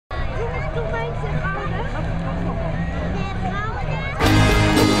Du meinst der Raude? Der Raude?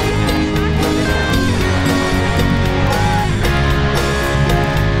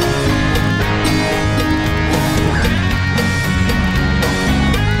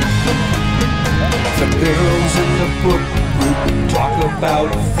 The girls in the book group talk about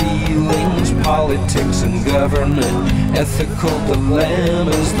feelings, politics and government, ethical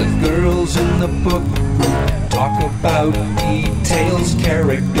dilemmas. The girls in the book group talk about details,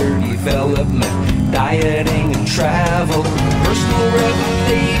 character development, dieting and travel, personal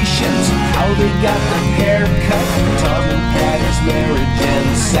revelations, how they got their hair cut, Tom and Patty's marriage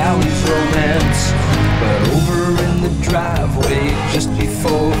and Sally's romance. But over in the driveway, just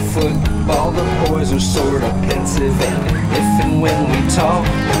before football, the boys are sort of pensive, and if and when we talk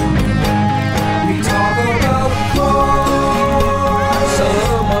about cars,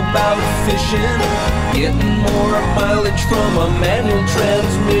 some about fishing, getting more mileage from a manual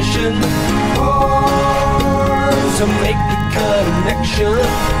transmission, cars to make the connection.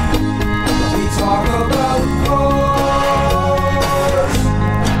 We talk about cars.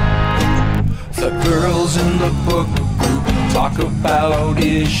 The girls in the book group talk about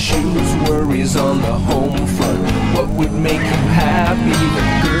issues, worries on the home front, what would make you happy. The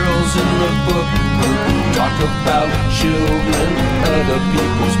girls in the book group talk about children, other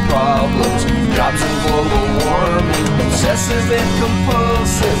people's problems, jobs and global warming, obsessive and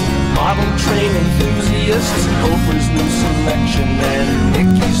compulsive, model train enthusiasts, Oprah's new selection and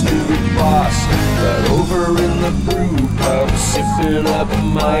Nikki's new boss. But over in the brew pub, sipping up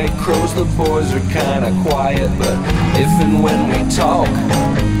micros, the boys are kinda quiet, but if and when we talk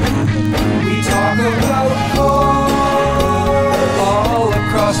about cars all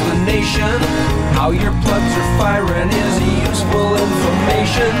across the nation. How your plugs are firing is useful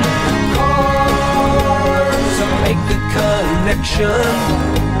information. Cars to make the connection.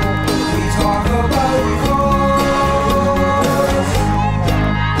 We talk about cars.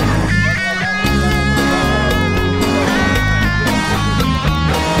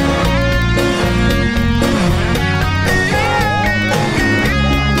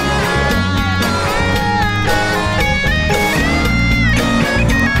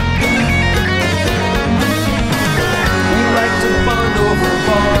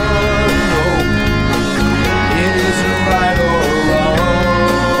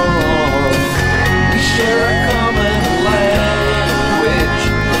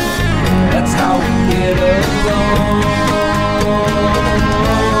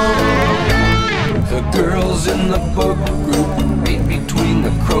 Girls in the book group read between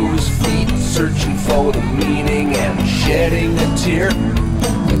the crow's feet, searching for the meaning and shedding a tear.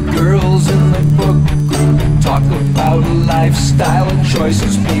 The girls in the book group talk about lifestyle and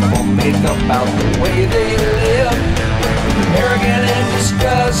choices people make about the way they live. Arrogant and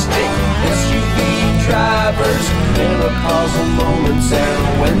disgusting SUV drivers, menopausal moments and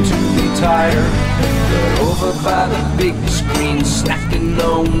when to retire. But over by the big screen, snacking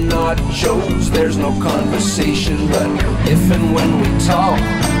on nachos, there's no conversation, but if and when we talk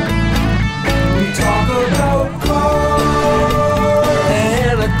about cars.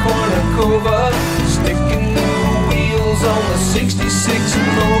 And a cornucova, sticking new wheels on the 66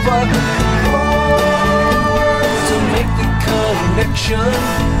 Nova. Cars to make the connection.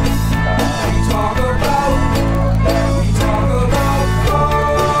 We talk about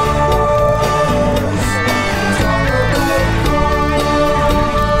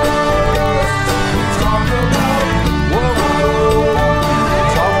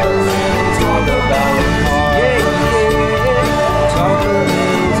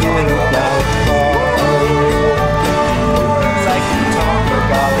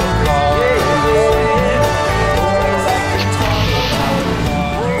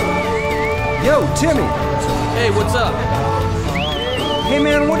Timmy! Hey, what's up? Hey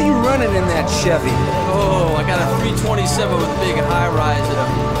man, what are you running in that Chevy? Oh, I got a 327 with a big high-rise and a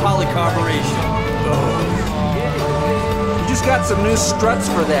polycarburation. You just got some new struts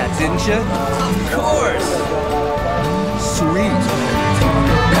for that, didn't you? Of course! Sweet.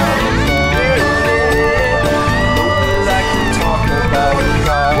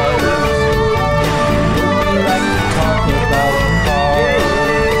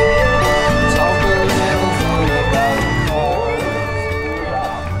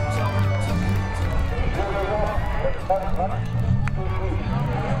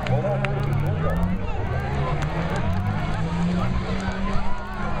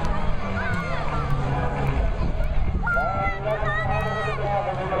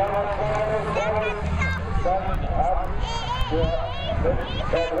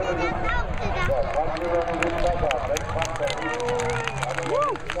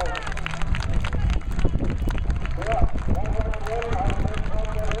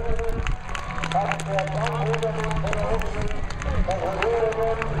 hat der Bahnhof von der Hochschule